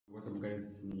up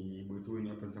guys, ni boy tu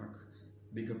hapa Zach.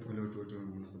 Big up wale watu wote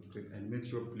wana subscribe and make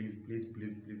sure please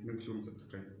make sure you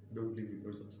subscribe. Don't leave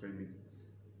without subscribing.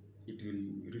 It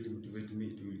will really motivate me,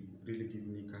 it will really give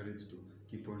me courage to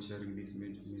keep on sharing this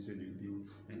message with you.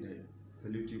 And I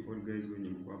salute you all guys when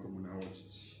you go up and watch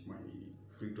my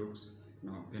free talks.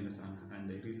 Nawapenda sana,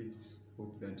 and I really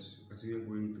hope that as we are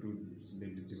going through the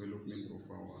development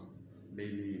of our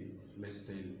daily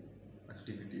lifestyle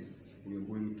activities, we are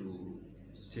going to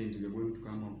change, we are going to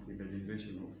come up with a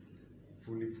generation of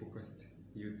fully focused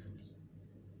youth.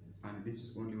 And this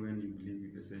is only when you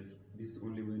believe in yourself. This is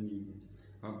only when you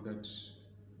have that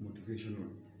motivational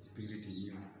spirit in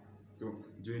you. So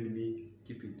join me,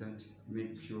 keep in touch,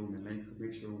 make sure you like,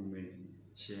 make sure you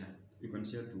share. You can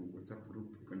share to WhatsApp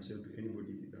group, you can share to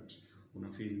anybody that una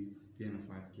feel pia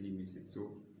nafasi kia message.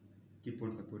 So keep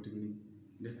on supporting me.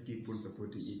 Let's keep on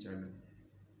supporting each other.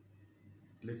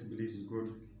 Let's believe in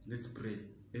God. Let's pray.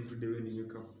 Every day when you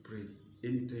wake up, pray.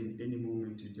 Anytime, any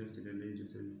moment you just realize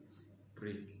yourself,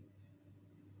 pray.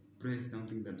 Prayer is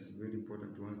something that is very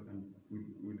important to us, and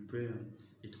with prayer,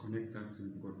 it connects us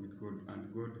with God,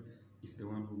 and God is the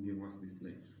one who gave us this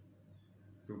life.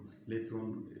 So let's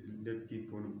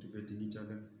keep on motivating each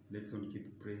other. Let's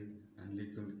keep praying, and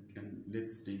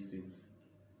let's stay safe.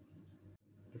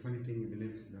 The funny thing with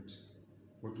life is that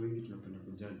watu wengi tunapenda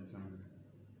kujudge sana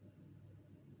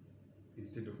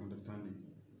instead of understanding.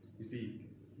 You see,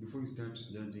 before you start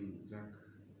judging Zach,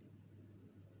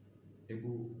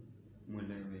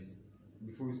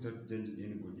 before you start judging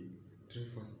anybody, try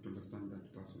first to understand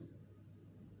that person.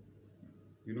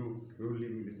 You know, we're all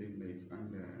living the same life,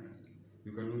 and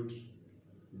you cannot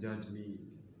judge me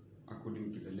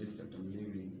according to the life that I'm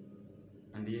living,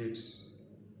 and yet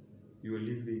you are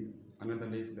living another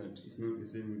life that is not the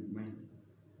same with mine.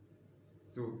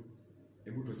 So,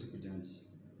 ebu tuache kujudge.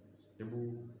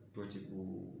 Ebu tuache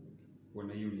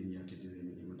kuona hiyo nini attitude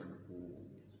yenye unataka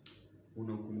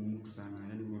unahukumu mtu sana,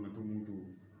 yani unaona tu mtu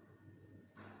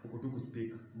uko tu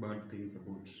speak bad things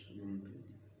about hiyo mtu.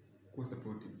 Kuwa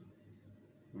supportive.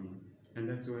 And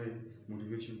that's why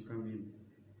motivations come in.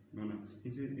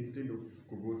 Instead of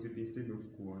gossip, instead of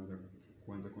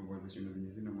kuanza conversation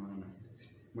zenye zina maana,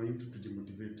 mayutu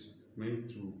tujimotivate,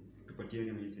 mayutu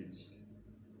tupatiane message.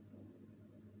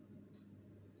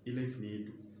 Hii life ni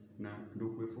yetu, na ndio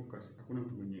kuwe focus. Hakuna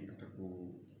mtu mwenye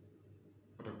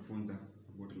atakufunza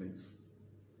about life.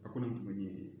 Hakuna mtu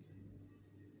mwenye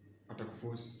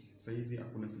atakuforce. Saizi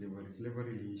hakuna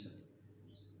slavery iliisha.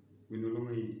 We no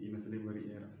longer in a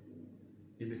slavery era.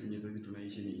 Ile finye saizi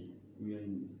tunaishi ni we are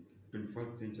in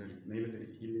 21st century. Na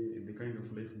the kind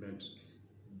of life that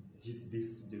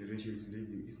this generation is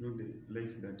living is not the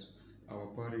life that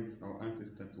our parents, our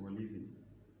ancestors were living.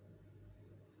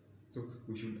 So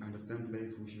we should understand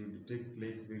life, we should take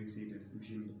life very serious, we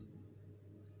should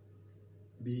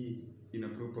be in a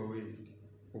proper way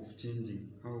of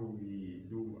changing how we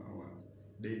do our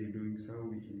daily doings, how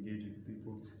we engage with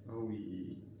people, how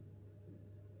we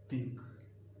think.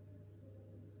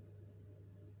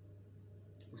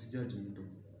 Usijudge mtu,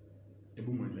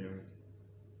 ebu mwelewe.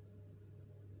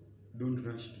 Don't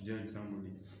rush to judge somebody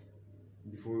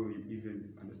before you even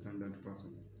understand that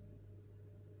person.